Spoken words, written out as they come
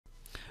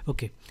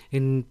Okay,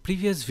 in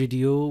previous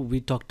video we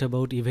talked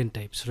about event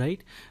types,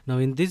 right? Now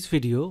in this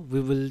video we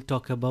will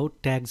talk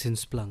about tags in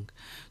Splunk.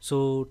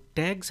 So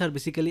tags are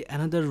basically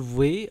another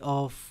way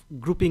of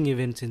grouping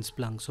events in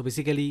Splunk. So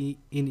basically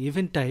in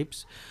event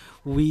types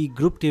we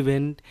grouped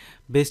event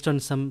based on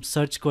some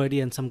search query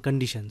and some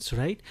conditions,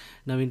 right?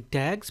 Now in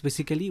tags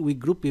basically we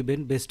group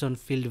event based on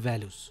field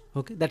values.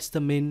 Okay, that's the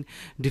main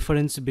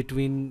difference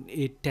between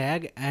a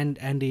tag and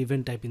the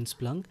event type in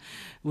Splunk.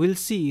 We'll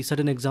see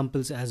certain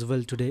examples as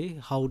well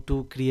today how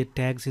to create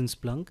tags in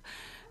Splunk.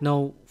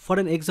 Now for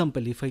an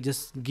example, if I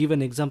just give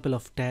an example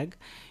of tag,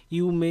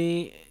 you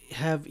may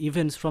have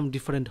events from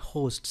different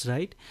hosts,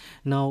 right?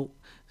 Now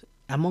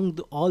among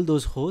all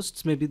those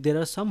hosts, maybe there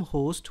are some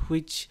hosts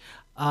which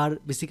are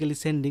basically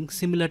sending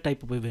similar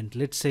type of event,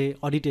 let's say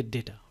audited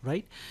data,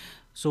 right?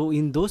 So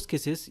in those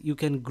cases you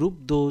can group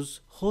those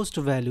host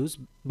values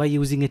by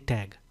using a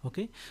tag.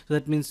 Okay, so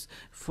that means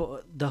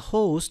for the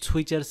hosts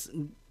which are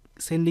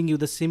sending you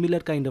the similar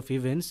kind of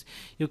events,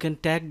 you can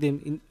tag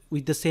them in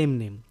with the same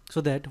name, so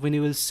that when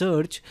you will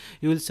search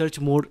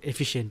more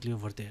efficiently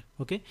over there.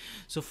 Okay,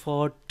 so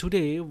for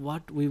today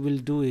what we will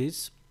do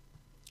is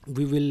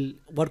we will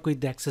work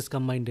with the access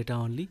combined data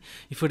only.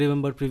 If you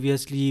remember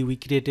previously we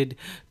created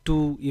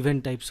two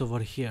event types over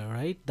here,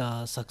 right?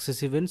 The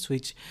success events,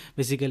 which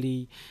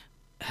basically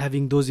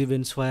having those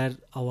events where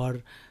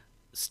our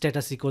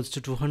status equals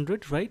to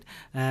 200, right?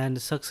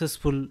 And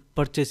successful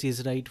purchase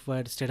is right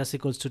where status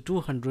equals to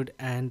 200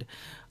 and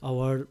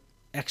our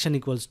action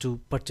equals to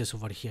purchase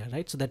over here,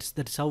 right? So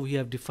that's how we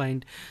have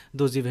defined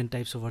those event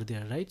types over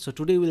there, right? So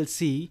today we'll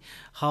see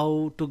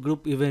how to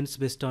group events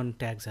based on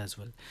tags as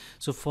well.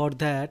 So for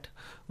that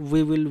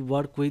we will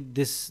work with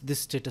this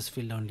status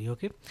field only.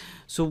 Okay,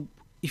 so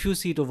if you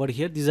see it over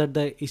here, these are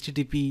the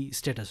HTTP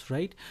status,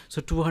 right?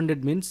 So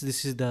 200 means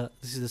this is the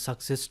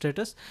success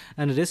status,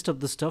 and rest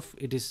of the stuff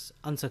it is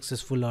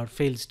unsuccessful or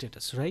failed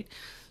status, right?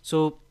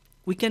 So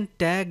we can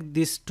tag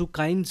these two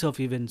kinds of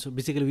events. So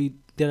basically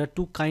there are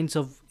two kinds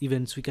of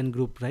events we can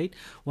group, right?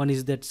 One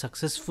is that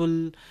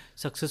successfully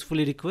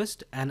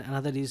request, and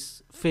another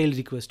is failed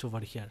request over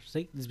here,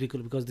 right? This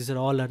because these are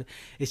all our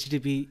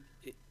HTTP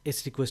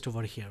request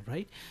over here,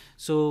 right?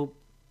 So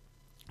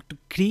to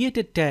create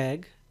a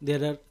tag,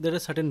 there are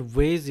certain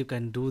ways you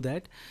can do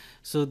that.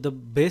 So the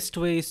best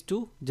way is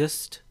to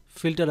just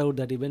filter out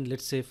that event.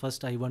 Let's say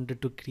first I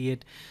wanted to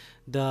create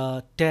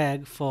the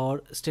tag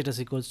for status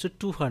equals to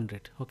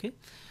 200. Okay,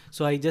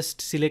 so I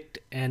just select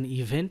an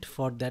event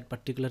for that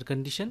particular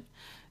condition,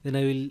 then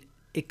I will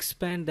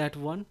expand that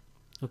one.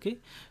 Okay,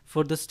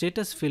 for the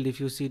status field, if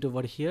you see it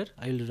over here,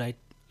 I will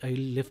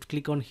left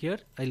click on here,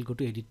 I'll go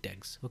to edit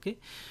tags. Okay,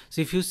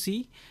 so if you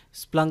see,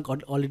 Splunk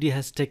already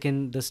has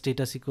taken the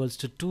status equals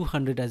to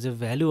 200 as a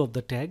value of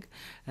the tag,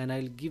 and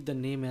I'll give the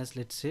name as,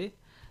 let's say,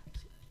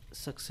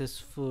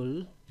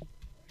 successful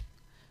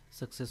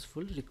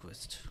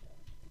request.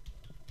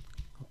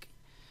 Okay,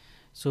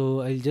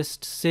 so I'll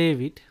just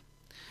save it.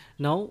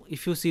 Now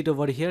if you see it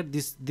over here,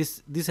 this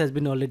has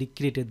been already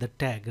created, the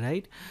tag,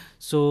 right?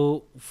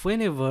 So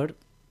whenever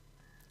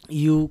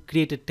you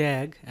create a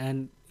tag,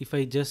 and if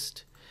I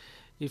just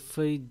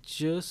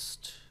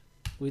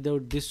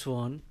without this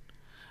one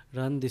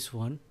run this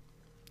one,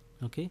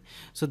 okay,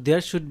 so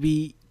there should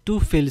be two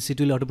fields it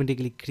will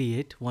automatically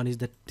create. One is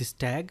that this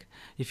tag,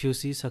 if you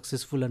see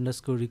successful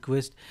underscore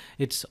request,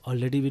 it's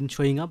already been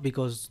showing up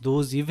because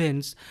those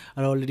events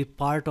are already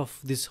part of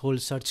this whole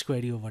search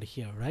query over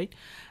here, right?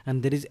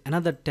 And there is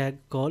another tag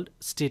called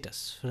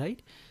status, right?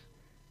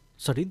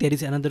 Sorry, there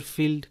is another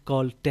field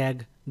called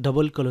tag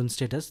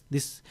 :status.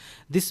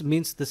 This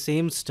means the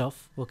same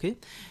stuff. Okay,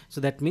 so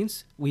that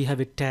means we have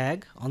a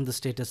tag on the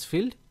status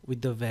field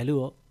with the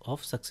value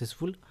of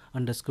successful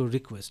underscore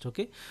request,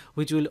 okay,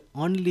 which will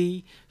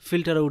only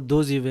filter out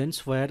those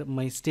events where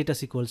my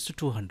status equals to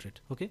 200.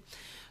 Okay,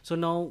 so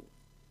now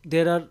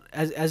there are,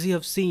 as you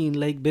have seen,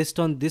 like based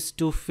on these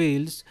two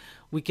fields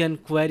we can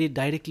query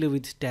directly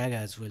with tag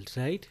as well,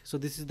 right? So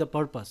this is the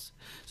purpose.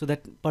 So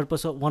that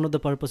purpose of one of the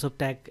purpose of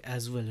tag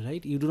as well,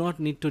 right? You do not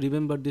need to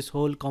remember this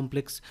whole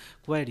complex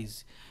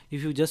queries.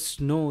 If you just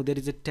know there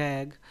is a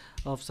tag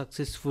of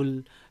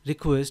successful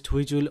request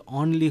which will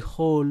only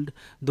hold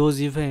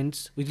those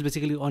events, which will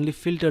basically only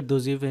filter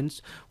those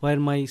events where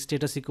my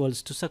status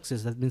equals to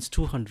success, that means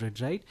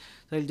 200, right?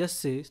 So I'll just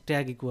say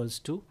tag equals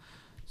to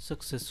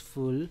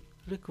successful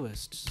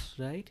requests,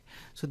 right?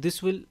 So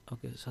this will,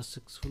 okay,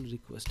 successful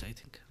request, I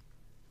think.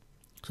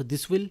 So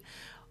this will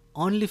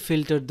only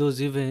filter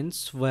those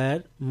events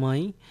where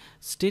my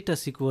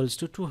status equals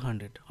to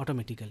 200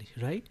 automatically,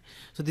 right?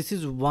 So this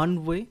is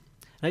one way,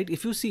 right?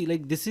 If you see,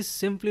 like, this is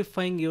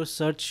simplifying your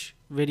search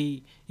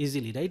very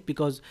easily, right?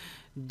 Because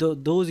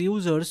those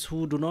users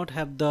who do not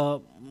have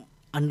the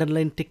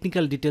underlying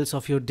technical details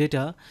of your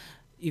data,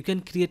 you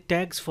can create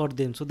tags for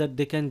them so that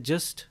they can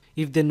just,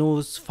 if they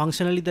know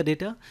functionally the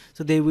data,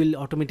 so they will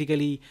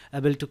automatically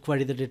able to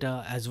query the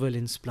data as well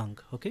in Splunk.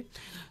 Okay,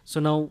 so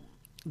now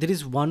there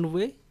is one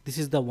way. This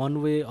is the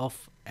one way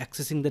of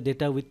accessing the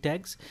data with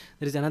tags.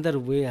 There is another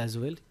way as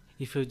well.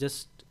 If you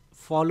just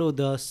follow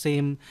the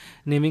same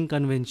naming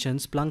convention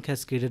Splunk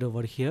has created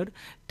over here,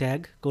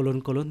 tag :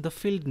 the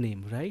field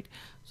name, right?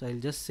 So I'll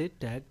just say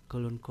tag :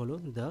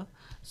 the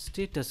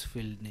status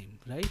field name,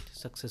 right?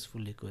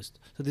 Successful request.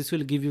 So this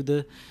will give you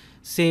the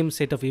same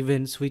set of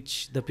events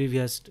which the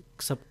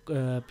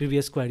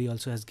previous query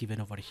also has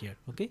given over here.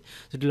 Okay,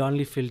 so it will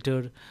only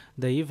filter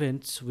the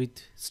events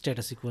with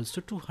status equals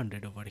to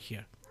 200 over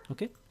here.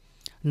 Okay,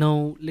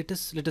 now let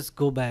us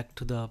go back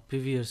to the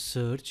previous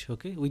search.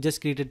 Okay, we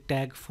just created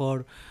tag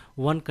for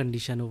one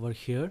condition over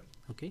here.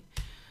 Okay,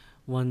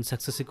 one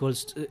success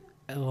equals to,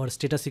 or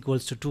status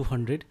equals to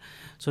 200.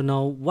 So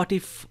now what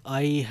if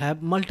I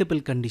have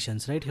multiple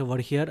conditions, right? Over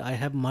here I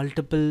have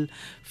multiple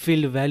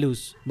field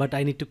values, but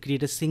I need to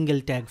create a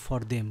single tag for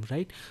them,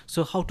 right?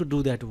 So how to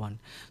do that one?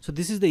 So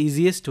this is the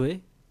easiest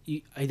way.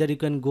 Either you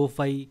can go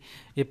by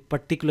a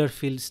particular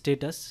field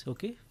status.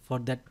 Okay, for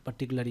that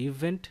particular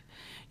event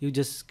you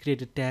just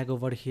create a tag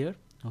over here.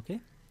 Okay,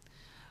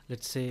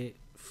 let's say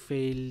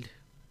failed,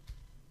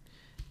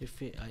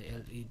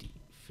 failed,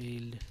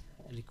 failed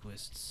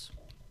requests.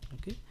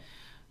 Okay,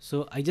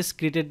 so I just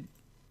created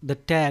the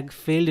tag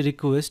failed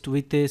request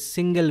with a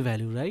single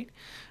value, right?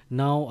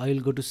 Now I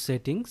will go to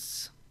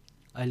settings,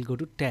 I'll go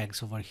to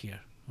tags over here.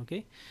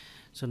 Okay,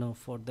 so now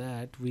for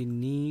that we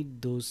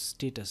need those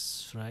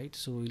status, right?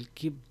 So we'll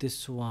keep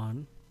this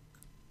one,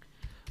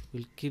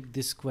 we'll keep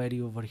this query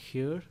over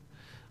here.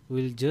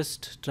 We'll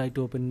just try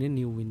to open a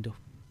new window.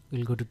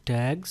 We'll go to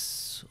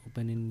tags,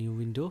 open a new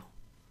window.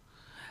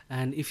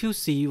 And if you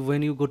see,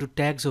 when you go to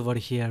tags over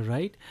here,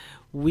 right,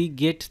 we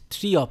get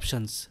three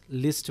options: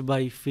 list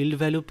by field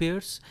value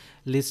pairs,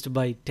 list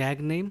by tag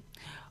name,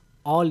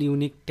 all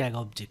unique tag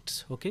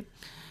objects. Okay,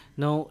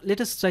 now let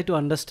us try to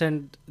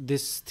understand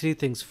these three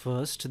things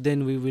first,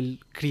 then we will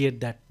create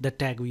the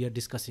tag we are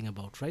discussing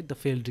about, right, the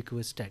failed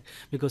request tag,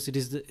 because it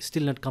is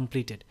still not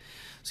completed.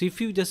 So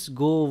if you just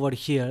go over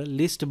here,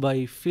 list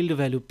by field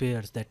value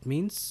pairs, that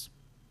means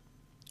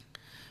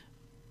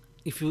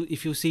if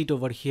you see it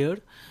over here,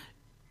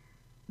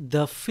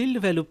 the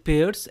field value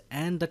pairs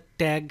and the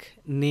tag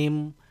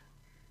name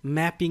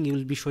mapping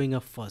will be showing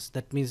up first.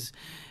 That means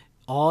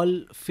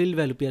all field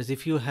value pairs,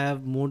 if you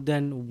have more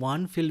than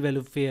one field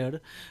value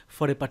pair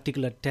for a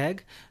particular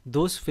tag,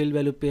 those field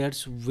value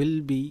pairs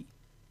will be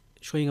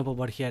showing up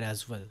over here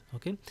as well.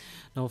 Okay,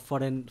 now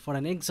for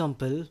an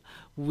example,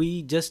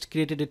 we just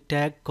created a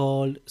tag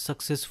called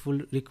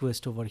successful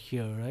request over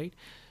here, right?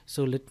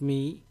 So let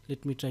me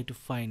try to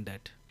find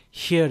that.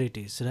 Here it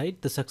is,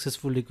 right, the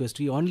successful request.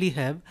 We only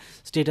have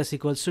status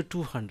equals to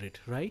 200,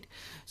 right?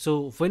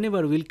 So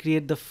whenever we'll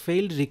create the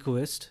failed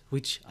request,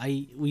 which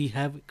we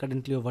have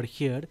currently over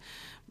here,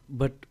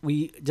 but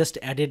we just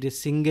added a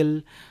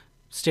single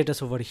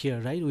status over here,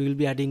 right? We will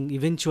be adding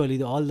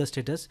eventually all the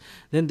status,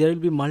 then there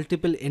will be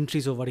multiple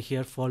entries over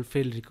here for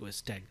failed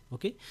request tag.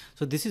 Okay,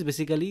 so this is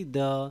basically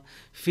the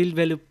field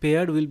value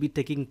pair will be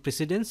taking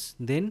precedence,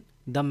 then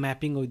the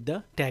mapping with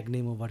the tag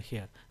name over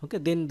here. Okay,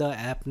 then the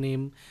app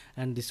name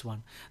and this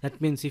one. That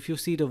means if you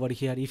see it over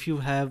here, if you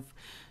have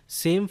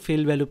same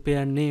field value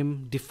pair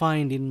name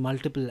defined in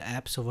multiple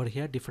apps over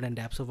here, different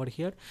apps over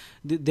here,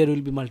 there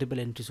will be multiple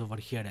entries over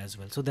here as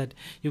well, so that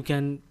you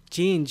can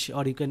change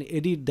or you can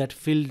edit that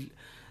field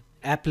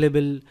app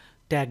label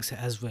tags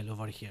as well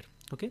over here.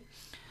 Okay,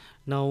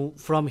 now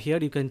from here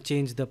you can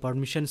change the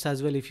permissions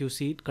as well. If you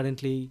see it,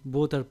 currently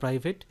both are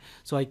private,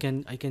 so I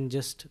can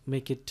just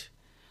make it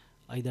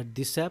either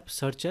this app,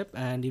 search app,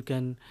 and you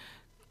can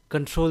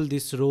control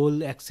this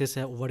role access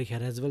over here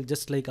as well,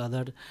 just like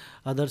other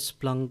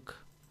Splunk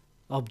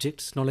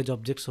objects, knowledge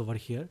objects over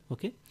here.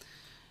 Okay,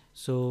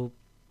 so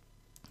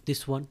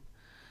this one,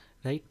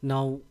 right?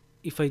 Now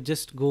if I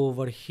just go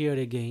over here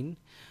again,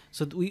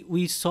 so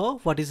we saw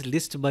what is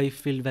list by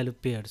field value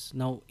pairs.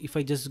 Now if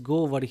I just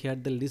go over here,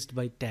 the list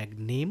by tag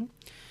name,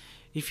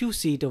 if you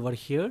see it over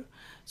here,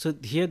 so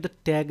here the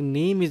tag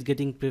name is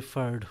getting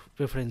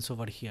preference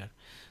over here.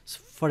 So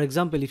for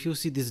example, if you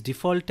see this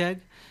default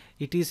tag,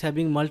 it is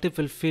having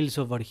multiple fields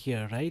over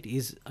here, right?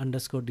 Is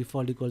underscore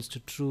default equals to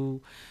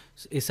true,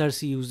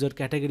 src user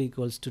category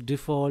equals to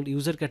default,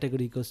 user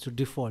category equals to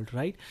default,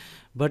 right?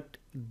 But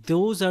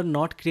those are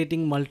not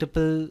creating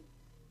multiple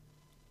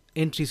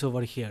entries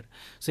over here.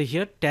 So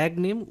here tag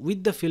name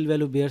with the field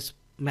value pairs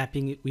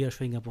mapping we are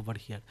showing up over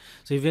here.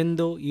 So even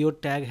though your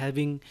tag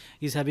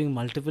is having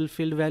multiple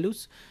field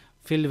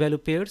value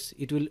pairs,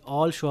 it will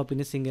all show up in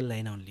a single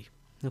line only.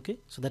 Okay,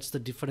 so that's the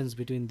difference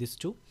between these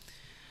two.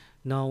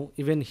 Now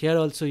even here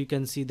also you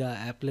can see the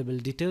app label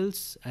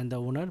details and the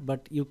owner,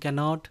 but you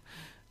cannot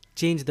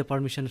change the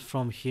permissions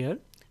from here.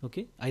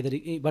 Okay,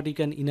 but you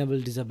can enable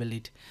disable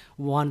it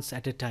once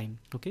at a time.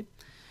 Okay,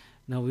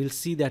 now we'll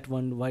see that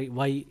one,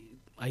 why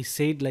I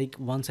said like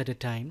once at a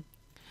time.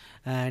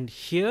 And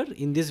here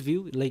in this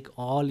view, like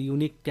all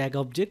unique tag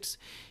objects,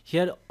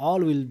 here all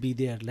will be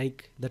there,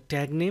 like the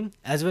tag name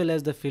as well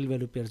as the field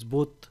value pairs,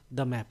 both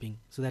the mapping.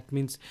 So that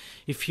means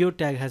if your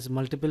tag has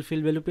multiple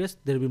field value pairs,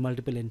 there will be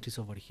multiple entries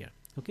over here.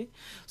 Okay,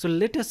 so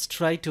let us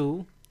try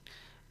to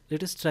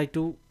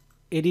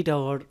edit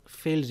our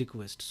failed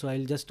request. So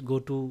I'll just go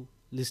to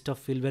list of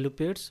field value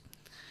pairs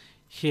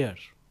here,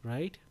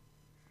 right?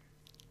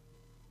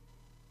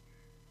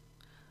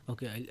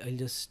 Okay, I'll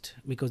just,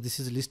 because this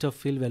is list of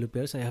field value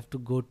pairs, I have to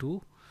go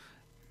to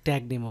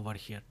tag name over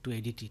here to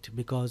edit it,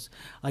 because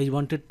I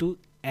wanted to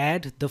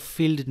add the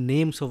field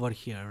names over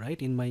here,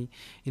 right? In my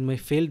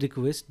failed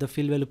request, the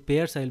field value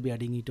pairs I will be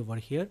adding it over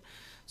here.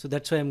 So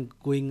that's why I'm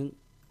going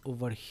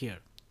over here.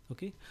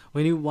 Okay,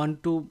 when you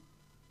want to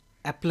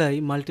apply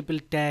multiple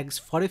tags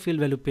for a field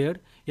value pair,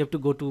 you have to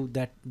go to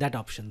that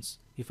options.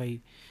 If I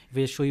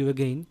show you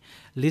again,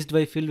 list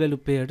by field value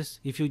pairs,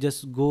 if you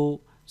just go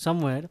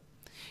somewhere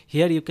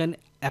here, you can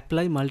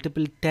apply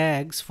multiple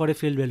tags for a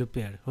field value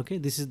pair. Okay,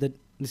 this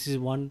is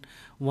one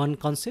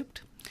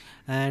concept.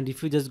 And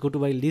if you just go to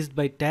by list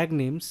by tag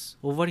names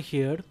over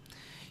here,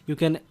 you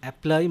can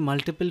apply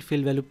multiple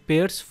field value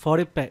pairs for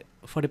a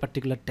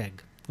particular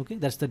tag. Okay,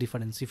 that's the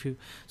difference.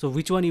 So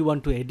which one you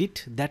want to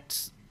edit,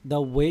 that's the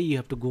way you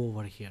have to go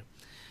over here.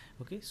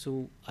 Okay,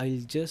 so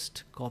I'll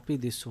just copy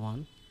this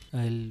one,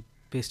 I'll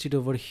paste it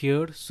over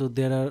here. So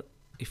there are,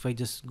 if I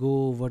just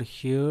go over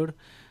here,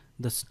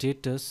 the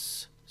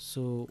status,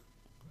 so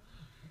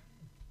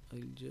I'll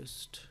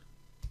just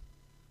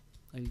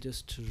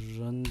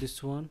run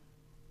this one.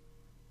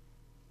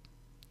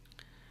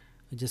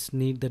 I just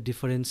need the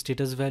different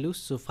status values.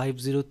 So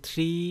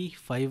 503,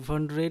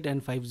 500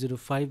 and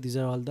 505, these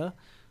are all the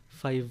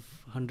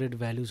 500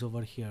 values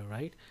over here,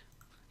 right?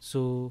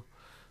 So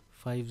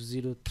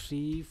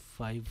 503,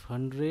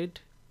 500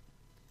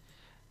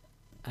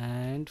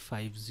 and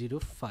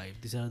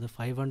 505, these are the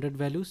 500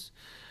 values.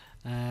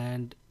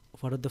 And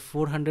what are the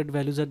 400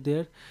 values are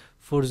there?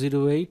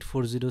 408,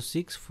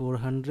 406,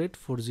 400,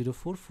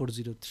 404,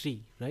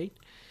 403, right?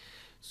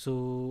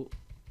 So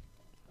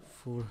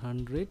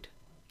 400,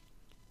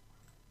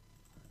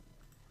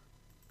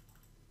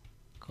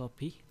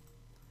 copy.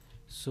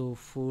 So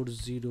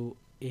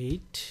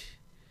 408,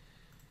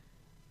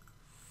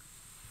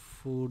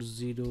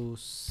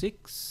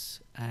 406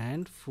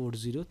 and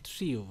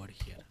 403 over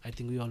here. I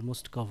think we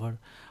almost cover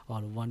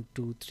all 1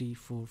 2 3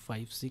 4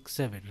 5 6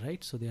 7,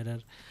 right? So there are,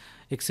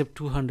 except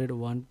 200,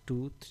 1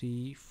 2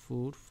 3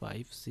 4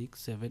 5 6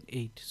 7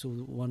 8, so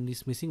one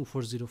is missing,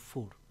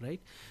 404,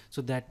 right?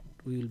 So that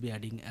we will be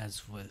adding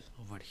as well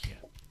over here.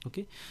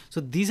 Okay,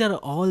 so these are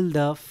all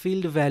the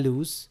field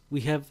values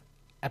we have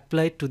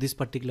applied to this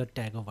particular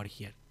tag over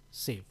here.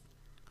 Save.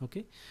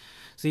 Okay,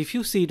 so if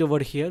you see it over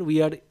here,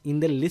 we are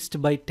in the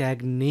list by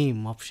tag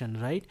name option,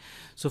 right?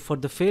 So for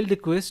the failed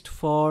request,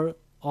 for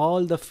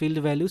all the field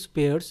values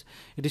pairs,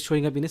 it is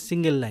showing up in a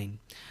single line.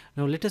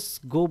 Now let us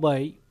go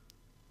by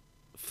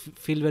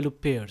field value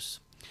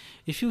pairs.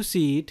 If you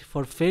see it,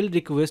 for failed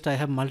request, I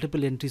have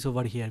multiple entries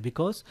over here,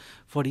 because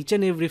for each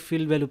and every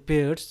field value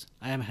pairs,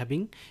 I am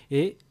having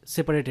a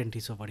separate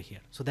entries over here.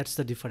 So that's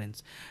the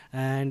difference.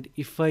 And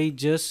if I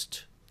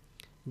just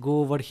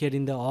go over here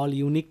in the all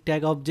unique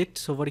tag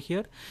objects over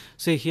here,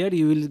 so here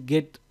you will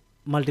get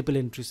multiple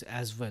entries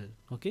as well.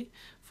 Okay,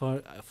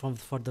 for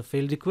the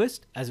failed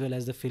request as well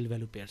as the field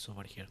value pairs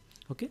over here.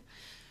 Okay,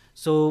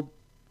 so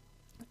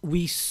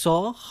we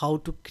saw how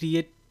to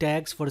create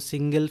tags for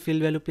single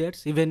field value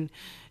pairs. Even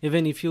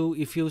if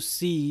you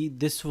see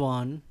this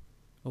one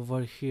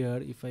over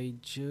here, if I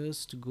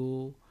just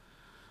go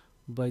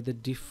by the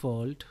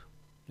default,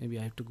 maybe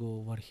I have to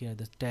go over here,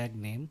 the tag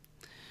name.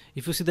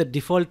 If you see the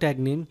default tag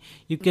name,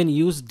 you can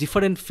use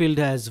different field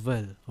as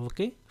well.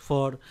 Okay,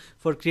 for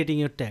creating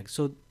your tag.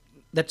 So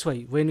that's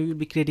why when you will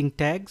be creating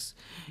tags,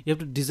 you have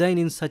to design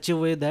in such a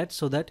way that,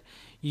 so that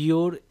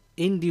your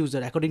end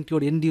user, according to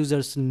your end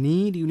user's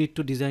need, you need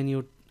to design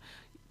your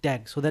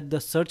tag so that the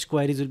search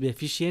queries will be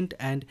efficient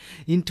and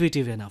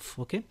intuitive enough.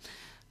 Okay,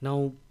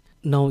 now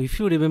if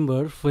you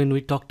remember when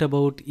we talked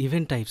about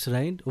event types,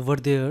 right, over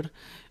there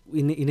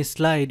in a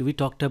slide we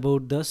talked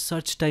about the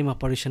search time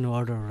operation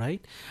order,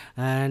 right?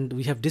 And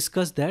we have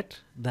discussed that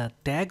the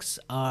tags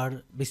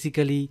are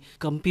basically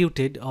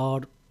computed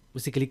or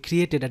basically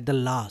created at the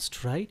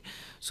last, right?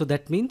 So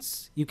that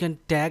means you can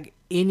tag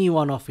any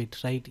one of it,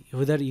 right?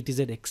 Whether it is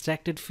an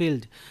extracted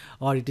field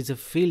or it is a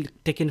field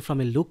taken from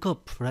a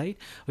lookup, right?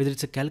 Whether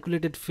it's a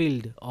calculated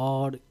field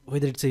or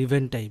whether it's an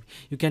event type,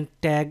 you can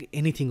tag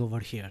anything over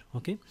here.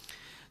 Okay,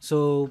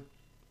 so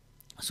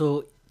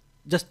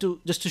just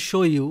to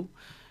show you,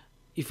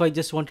 if I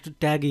just wanted to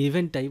tag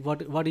event type,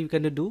 what you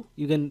can do,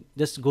 you can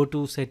just go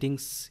to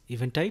settings,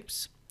 event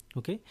types.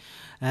 Okay,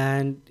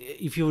 and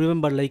if you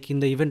remember, like in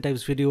the event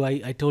types video,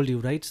 I told you,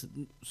 right?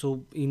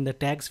 So in the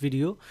tags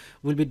video,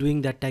 we'll be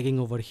doing that tagging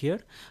over here.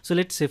 So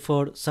let's say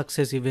for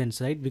success events,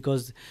 right?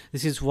 Because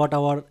this is what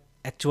our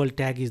actual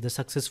tag is, the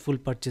successful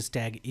purchase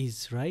tag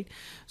is, right?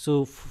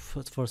 So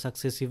for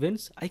success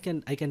events, I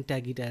can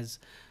tag it as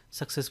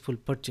successful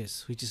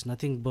purchase, which is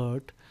nothing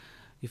but,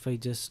 if I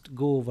just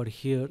go over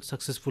here,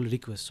 successful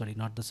request, sorry,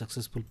 not the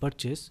successful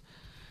purchase,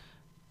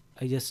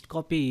 I just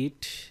copy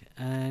it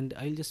and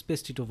I'll just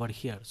paste it over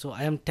here. So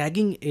I am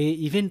tagging a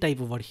event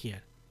type over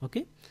here.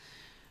 Okay,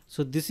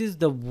 so this is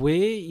the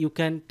way you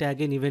can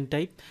tag an event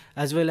type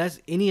as well as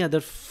any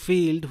other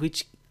field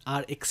which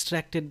are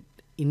extracted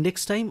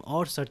index time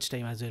or search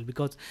time as well,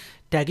 because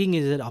tagging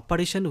is an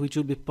operation which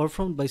will be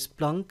performed by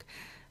Splunk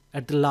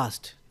at the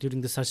last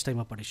during the search time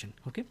operation.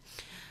 Okay,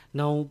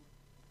 now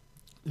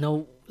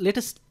let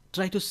us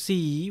try to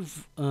see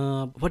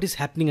what is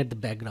happening at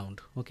the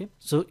background. Okay,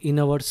 so in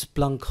our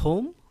Splunk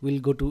home,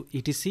 we'll go to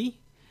etc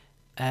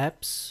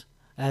apps.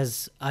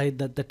 As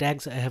the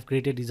tags I have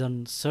created is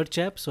on search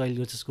app, so I'll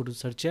just go to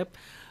search app,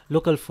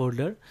 local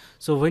folder.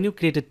 So when you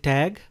create a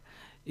tag,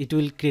 it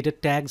will create a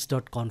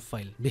tags.conf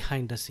file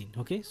behind the scene.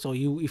 Okay, so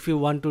if you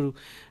want to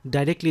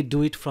directly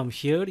do it from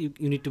here,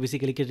 you need to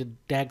basically create a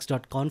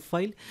tags.conf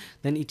file.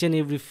 Then each and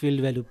every field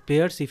value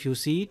pairs, if you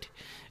see it,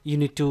 you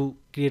need to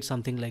create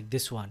something like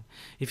this one.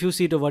 If you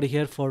see it over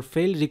here for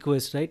failed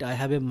request, right, I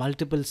have a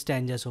multiple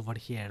stanzas over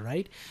here,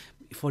 right,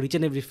 for each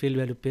and every field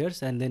value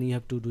pairs, and then you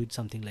have to do it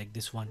something like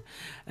this one.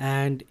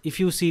 And if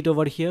you see it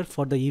over here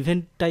for the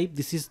event type,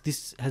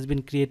 this has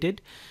been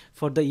created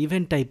for the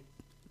event type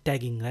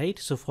tagging, right?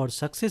 So for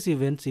success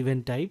events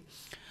event type,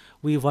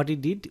 we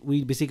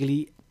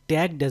basically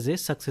tagged as a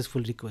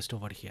successful request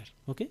over here,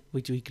 okay,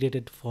 which we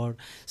created for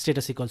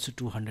status equals to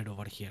 200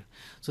 over here.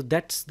 So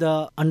that's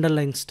the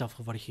underlying stuff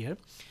over here.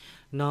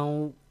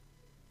 Now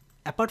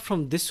apart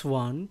from this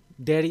one,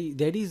 there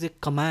is a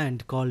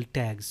command called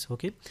tags,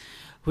 okay,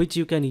 which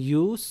you can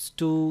use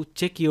to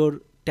check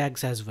your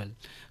tags as well.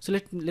 So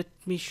let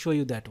me show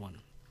you that one.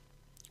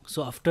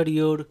 So after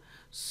your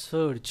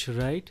search,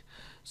 right,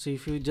 so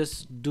if you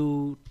just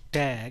do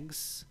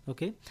tags,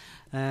 okay,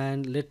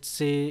 and let's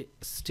say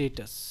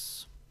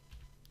status,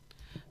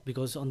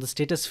 because on the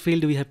status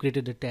field we have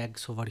created the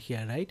tags over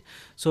here, right?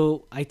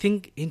 So I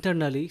think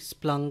internally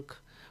Splunk,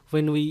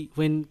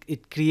 when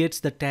it creates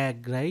the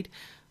tag, right,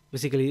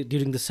 basically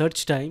during the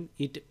search time,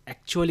 it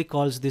actually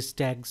calls this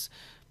tags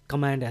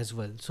command as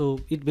well. So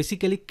it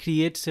basically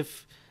creates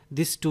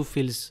these two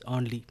fields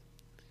only.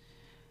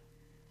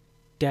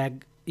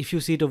 Tag, if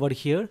you see it over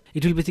here,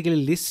 it will basically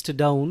list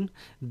down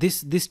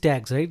this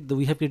tags, right?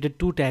 We have created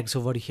two tags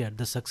over here,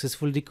 the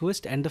successful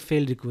request and the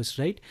failed request,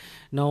 right?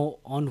 Now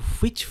on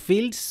which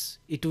fields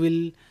it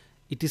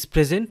is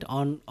present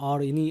on,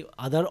 or any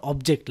other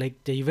object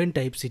like the event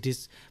types it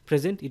is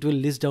present, it will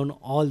list down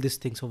all these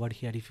things over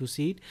here. If you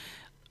see it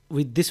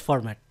with this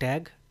format,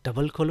 tag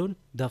double colon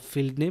the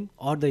field name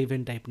or the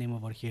event type name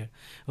over here.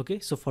 Okay,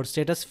 so for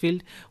status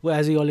field, well,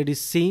 as you already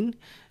seen,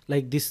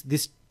 like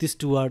these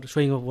two are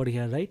showing up over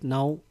here, right?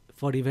 Now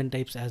for event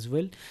types as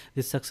well,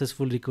 this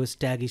successful request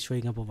tag is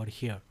showing up over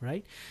here,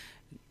 right?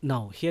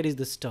 Now here is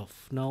the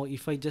stuff. Now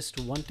if I just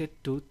wanted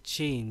to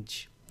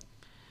change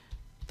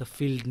the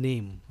field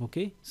name,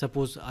 okay,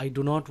 suppose I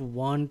do not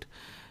want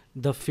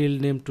the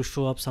field name to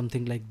show up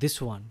something like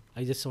this one,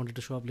 I just wanted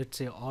to show up, let's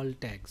say, all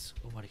tags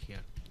over here,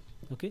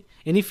 okay,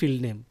 any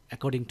field name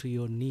according to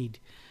your need.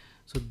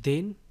 So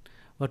then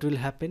what will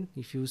happen,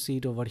 if you see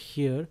it over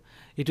here,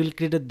 it will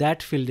create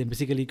that field name.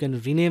 Basically you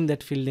can rename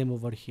that field name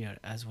over here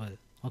as well,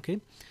 okay,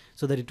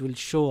 so that it will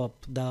show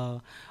up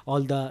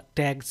all the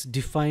tags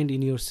defined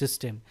in your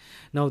system.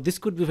 Now this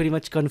could be very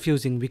much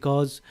confusing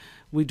because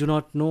we do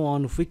not know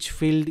on which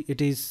field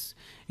it is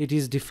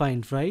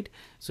defined, right?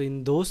 So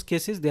in those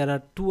cases there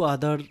are two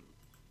other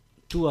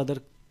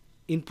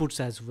inputs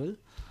as well.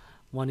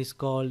 One is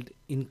called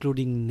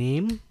including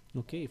name,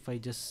 okay. If I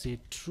just say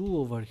true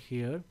over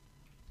here,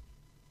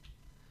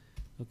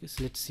 okay,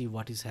 so let's see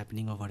what is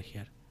happening over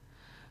here.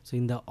 So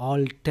in the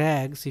all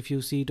tags, if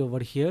you see it over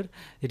here,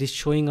 it is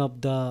showing up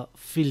the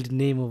field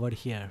name over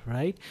here,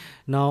 right?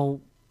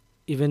 Now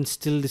even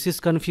still this is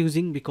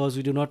confusing because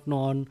we do not know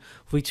on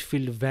which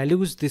field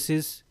values this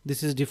is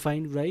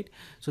defined, right?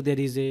 So there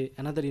is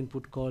another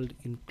input called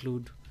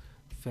include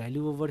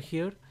value over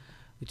here,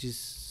 which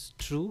is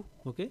true,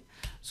 okay.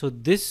 So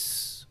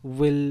this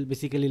will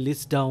basically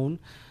list down,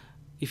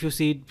 if you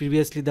see it,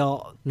 previously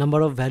the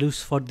number of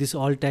values for this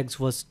all tags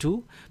was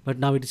 2, but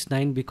now it is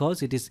 9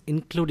 because it is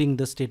including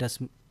the status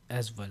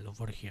as well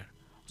over here.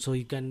 So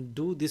you can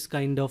do this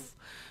kind of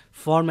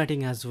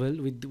formatting as well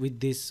with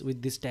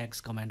this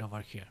tags command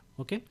over here,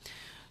 okay.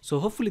 So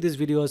hopefully this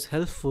video was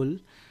helpful.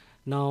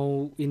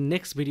 Now in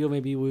next video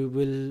maybe we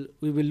will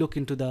look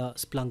into the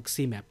Splunk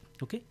CMap,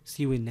 okay.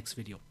 See you in next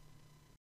video.